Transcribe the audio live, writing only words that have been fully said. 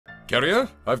Carrier,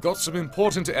 I've got some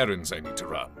important errands I need to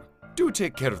run. Do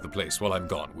take care of the place while I'm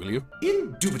gone, will you?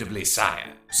 Indubitably,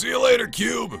 sire. See you later,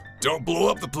 Cube. Don't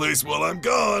blow up the place while I'm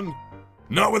gone.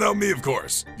 Not without me, of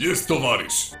course. Yes,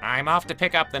 Tovarish. I'm off to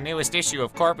pick up the newest issue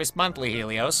of Corpus Monthly,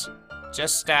 Helios.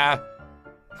 Just, I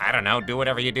don't know, do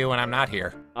whatever you do when I'm not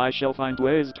here. I shall find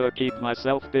ways to keep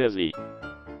myself busy.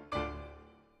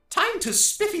 Time to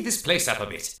spiffy this place up a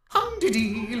bit.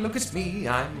 Hum-dee-dee, look at me,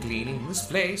 I'm cleaning this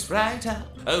place right up.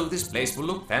 Oh, this place will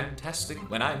look fantastic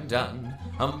when I'm done.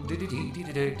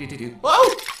 Hum-dee-dee-dee-dee-dee-dee-dee.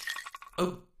 Whoa!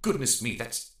 Oh, goodness me,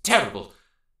 that's terrible.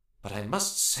 But I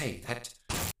must say that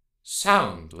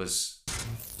sound was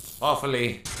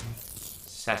awfully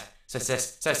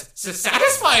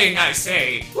satisfying, I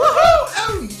say. Woohoo!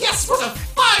 Oh, yes, what a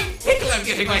fine pickle I'm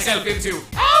getting myself into.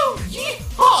 Oh,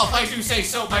 yee-haw, if I do say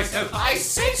so myself. I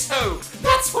say so.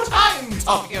 That's what I'm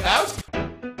talking about.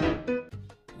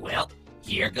 Well,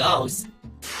 here goes.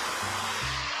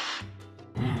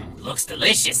 Looks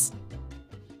delicious.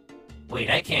 Wait,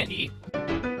 I can't eat.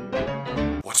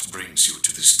 What brings you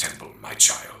to this temple, my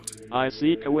child? I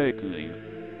seek awakening.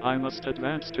 I must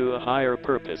advance to a higher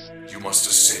purpose. You must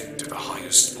ascend to the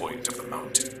highest point of the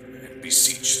mountain and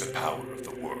beseech the power of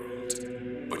the world.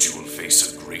 But you will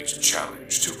face a great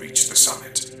challenge to reach the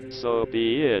summit. So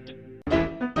be it.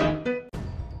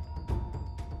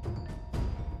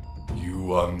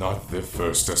 You are not the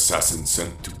first assassin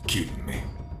sent to kill me.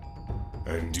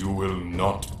 And you will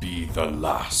not be the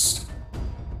last.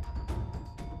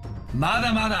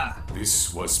 MADA MADA!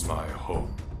 This was my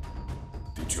home.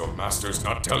 Did your masters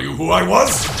not tell you who I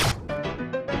was?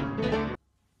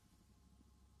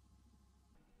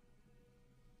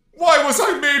 Why was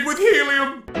I made with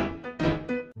helium?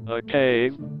 A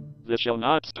cave? This shall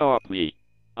not stop me.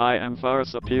 I am far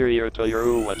superior to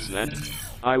your what's that?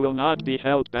 I will not be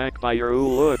held back by your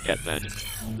look at that.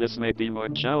 This may be more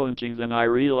challenging than I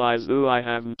realize. I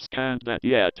haven't scanned that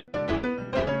yet.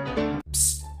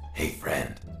 Psst. Hey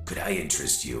friend, could I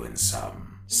interest you in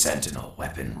some Sentinel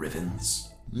weapon ribbons?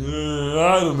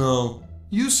 I don't know.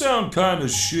 You sound kinda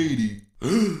shady.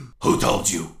 Who told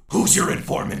you? Who's your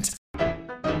informant?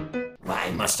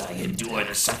 Why must I endure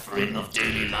the suffering of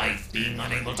daily life, being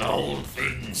unable to hold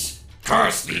things?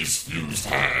 Curse these fused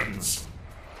hands.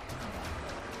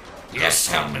 Yes,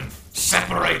 Helman,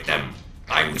 separate them.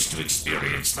 I wish to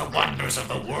experience the wonders of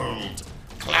the world.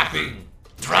 Clapping,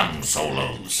 drum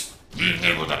solos, being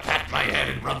able to pat my head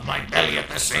and rub my belly at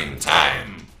the same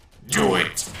time. Do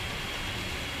it.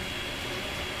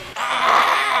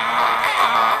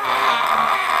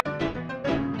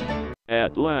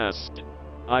 At last,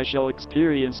 I shall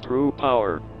experience true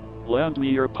power. Lend me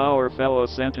your power, fellow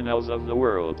Sentinels of the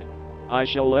world. I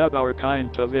shall lead our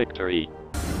kind to victory.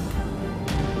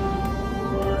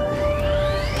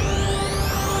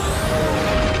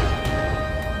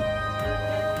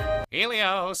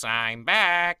 Helios, I'm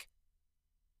back.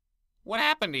 What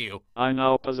happened to you? I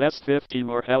now possess 50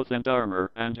 more health and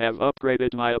armor, and have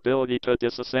upgraded my ability to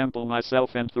disassemble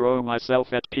myself and throw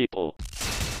myself at people.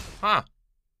 Huh.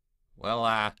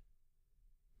 Well,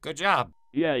 good job.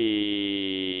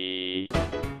 Yay!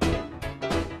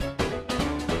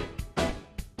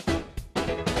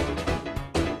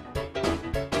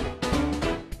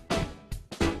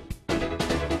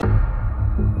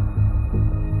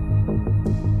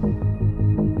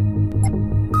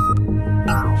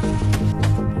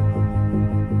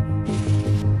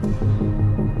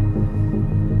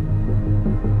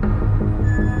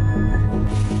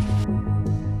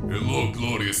 Hello,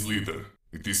 glorious leader.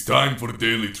 It is time for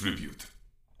daily tribute.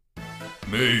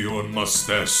 May your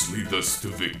mustache lead us to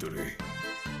victory.